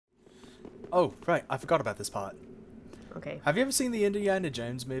Oh, right, I forgot about this part. Okay. Have you ever seen the Indiana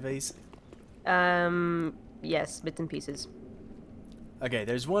Jones movies? Yes, bits and pieces. Okay,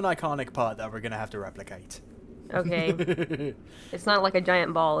 there's one iconic part that we're gonna have to replicate. Okay. It's not like a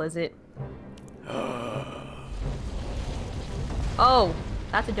giant ball, is it? Oh,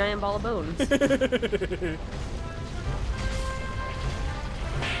 that's a giant ball of bones.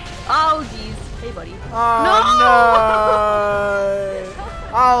 Oh, jeez. Hey, buddy. Oh, no!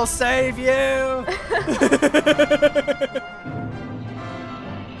 I'll save you!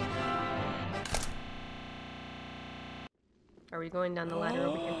 Are we going down the ladder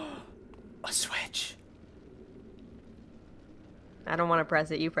over here? A switch. I don't want to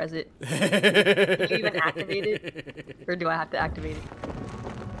press it. You press it. Can you even activate it? Or do I have to activate it?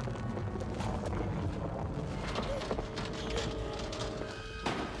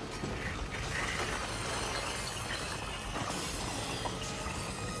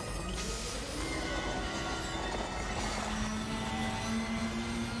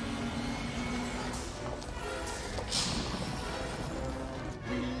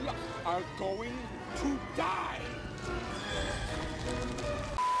 Are going to die.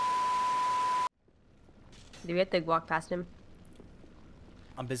 Do we have to walk past him?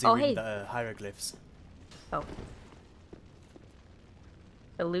 I'm busy Oh, reading hey. the hieroglyphs. Oh.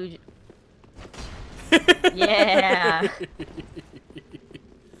 Illusion. Yeah.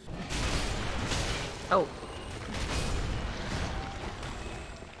 Oh.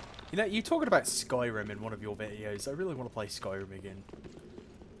 You know, you talking about Skyrim in one of your videos. I really want to play Skyrim again.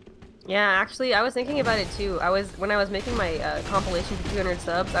 Yeah, actually, I was thinking about it too. When I was making my compilation for 200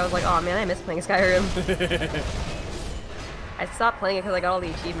 subs, I was like, oh man, I miss playing Skyrim. I stopped playing it because I got all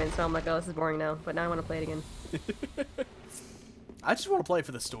the achievements, so I'm like, oh, this is boring now. But now I want to play it again. I just want to play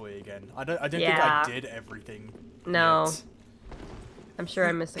for the story again. I don't think Yeah. I did everything. No. yet. I'm sure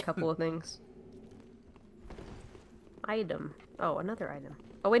I missed a couple of things. Item. Oh, another item.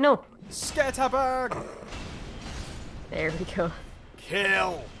 Oh, wait, no. Scatterbug! There we go.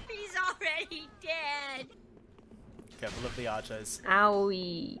 Kill! He's already dead. Careful of the archers.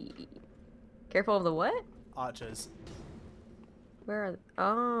 Owie. Careful of the what? Archers. Where are...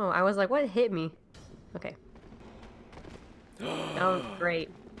 Oh, I was like, what hit me? Okay. Oh, great.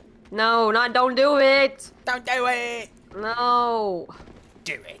 No, don't do it! Don't do it! No!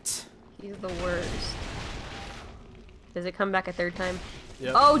 Do it. He's the worst. Does it come back a third time?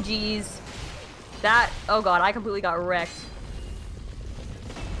 Yep. Oh, jeez. Oh god, I completely got wrecked.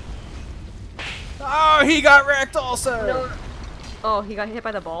 Oh, he got wrecked also! No. Oh, he got hit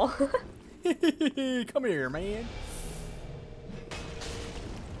by the ball. Come here, man.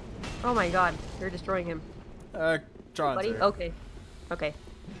 Oh my god, you're destroying him. Trying Buddy? to. Okay. Okay.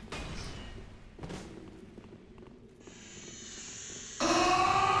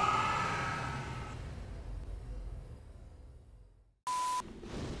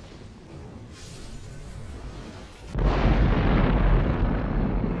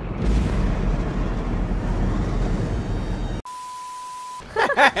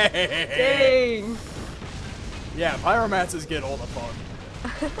 Dang! Yeah, pyromancers get all the fun.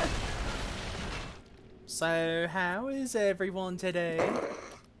 So, how is everyone today?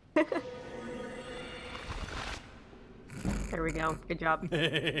 There we go. Good job.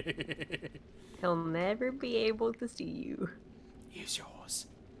 He'll never be able to see you. Use yours.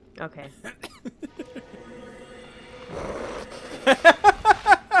 Okay.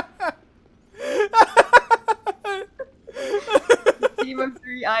 Team of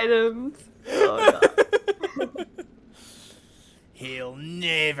 3 items. Oh god. He'll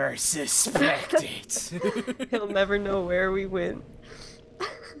never suspect it. He'll never know where we went.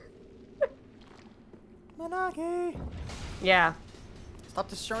 Manarkey! Yeah. Stop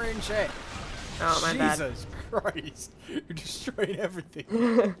destroying shit. Oh, my bad. Jesus Christ. You're destroying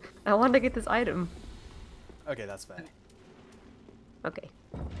everything. I wanted to get this item. Okay, that's fair. Okay.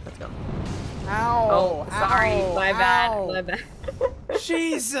 Let's go. Ow! Oh, sorry. Ow, My bad. ow. My bad.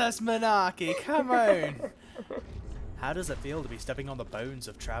 Jesus, Manarkey, come on! How does it feel to be stepping on the bones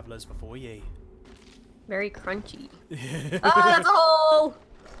of travelers before ye? Very crunchy. Oh, that's a hole!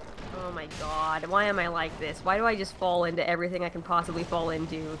 Oh my god. Why am I like this? Why do I just fall into everything I can possibly fall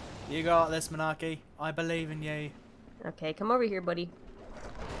into? You got this, Manarkey. I believe in you. Okay, come over here, buddy.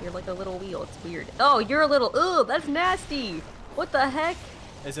 You're like a little wheel. It's weird. Oh, you're a little... Ugh, that's nasty! What the heck?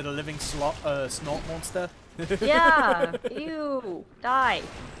 Is it a living snot monster? Yeah! Ew! Die!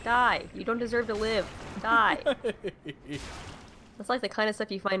 Die! You don't deserve to live. Die! That's like the kind of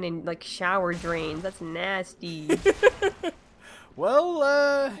stuff you find in, like, shower drains. That's nasty.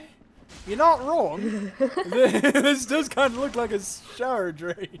 Well, You're not wrong. This does kind of look like a shower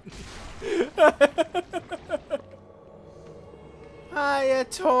drain. Hiya,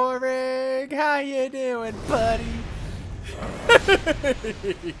 Torig. How you doing, buddy?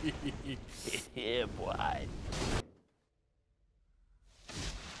 Yeah, boy.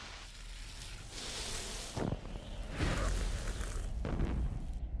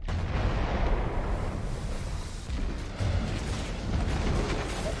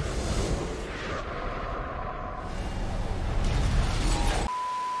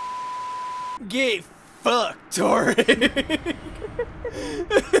 Get fucked, Torig.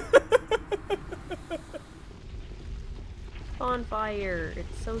 Bonfire,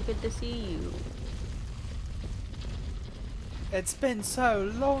 it's so good to see you. It's been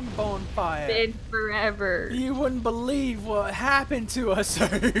so long, Bonfire. Been forever. You wouldn't believe what happened to us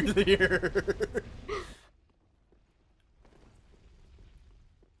earlier.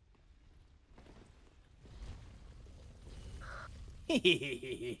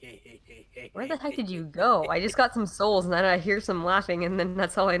 Where the heck did you go? I just got some souls and then I hear some laughing and then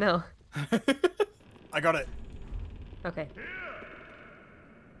that's all I know. I got it. Okay.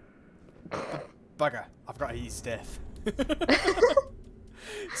 Bugger. I've got his death.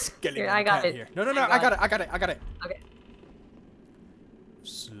 Skeleton Here, I got it. here. No, I got it. Okay.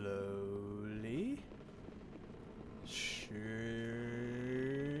 Slowly. Surely.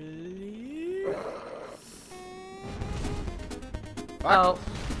 Fuck. Oh.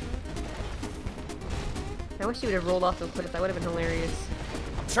 I wish you would have rolled off the cliff. That would have been hilarious.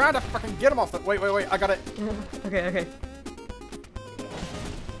 I'm trying to fucking get him off the. Wait. I got it. Okay.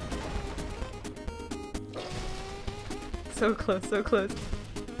 So close, so close.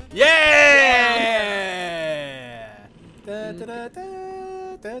 Yeah! Da, da, da,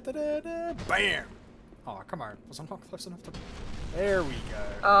 da, da, da, da, da. Bam! Oh, come on. Was I not close enough to... There we go.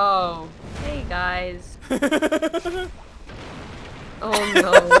 Oh. Hey, guys. Oh,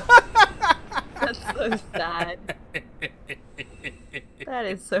 no. That's so sad. That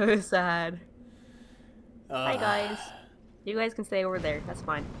is so sad. Hi, guys. You guys can stay over there. That's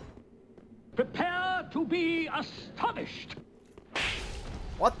fine. Prepare to be astonished.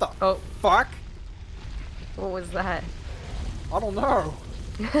 What the Oh. fuck? What was that? I don't know.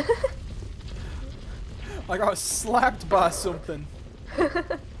 I got slapped by something.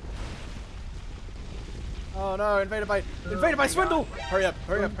 Oh no, invaded by Swindle! Hurry up.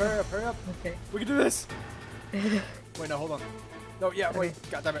 Okay. We can do this! Wait, no, hold on. No, yeah, wait,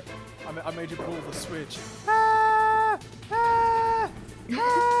 god damn it. I made you pull the switch. Ah! Ah!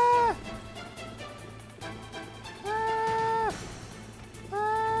 Ah! Ah!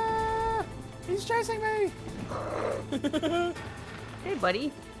 Ah! He's chasing me! Hey,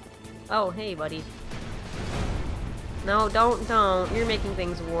 buddy. Oh, hey, buddy. No, don't. You're making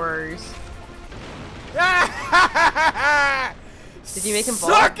things worse. Did you make him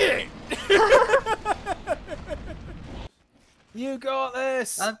fall? Suck it! You got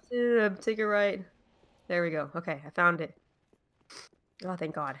this! Up to take a right. There we go. Okay, I found it. Oh,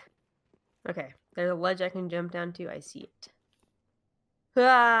 thank God. Okay, there's a ledge I can jump down to. I see it.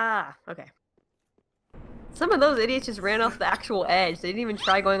 Ah! Okay. Some of those idiots just ran off the actual edge. They didn't even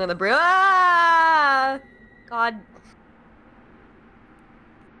try going on the bridge. Ah! God.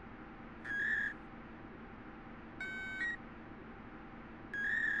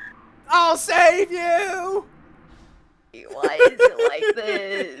 I'll save you! Why is it like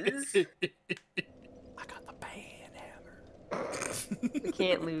this? I got the band hammer. We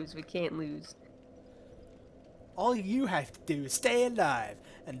can't lose. We can't lose. All you have to do is stay alive,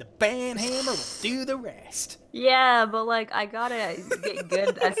 and the band hammer will do the rest. Yeah, but like I gotta get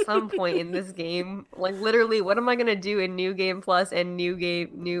good at some point in this game. Like literally, what am I gonna do in New Game Plus and New Game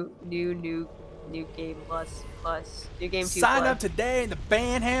Plus, New Game 2 Sign Plus? up today, and the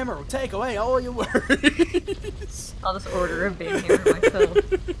band hammer will take away all your worries. I'll just order a band hammer myself.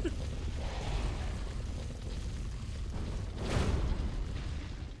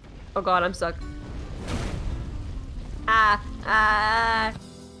 Oh God, I'm stuck. Ah.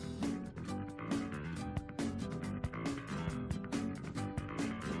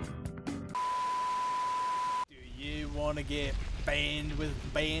 Do you want to get banned with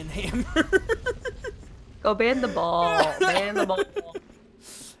band hammer? Go ban the ball. Ban the ball.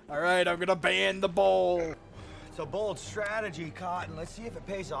 Alright, I'm gonna ban the ball. It's a bold strategy, Cotton. Let's see if it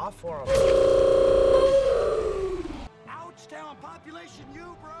pays off for him. Ouch town population,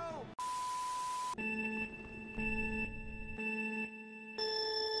 you bro.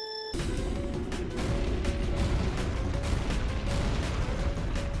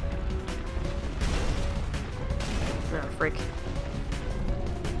 Oh, frick.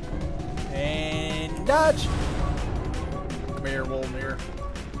 dodge! Come here, Wolnir.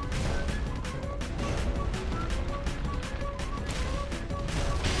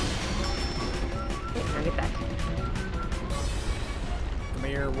 Okay, now get back. Come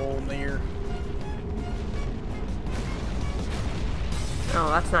here, Wolnir. Oh,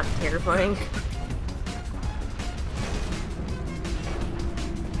 that's not terrifying.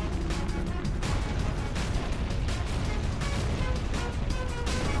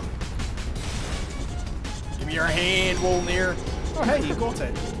 Give me your hand, Wolnir. Oh, hey, you got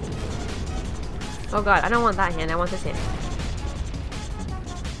it. Oh god, I don't want that hand, I want this hand.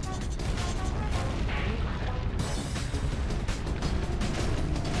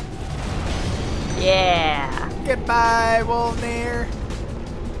 Yeah! Goodbye, Wolnir.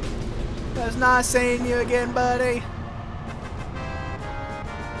 It was nice seeing you again, buddy.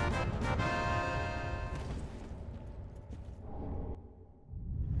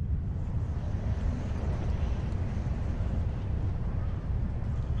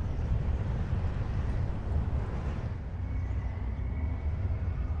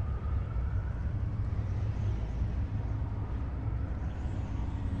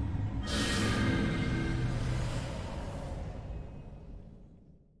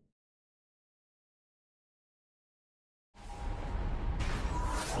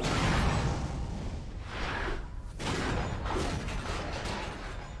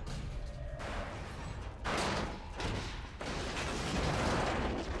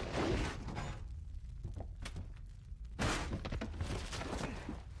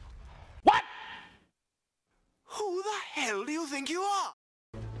 Who the hell do you think you are?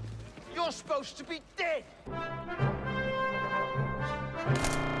 You're supposed to be dead.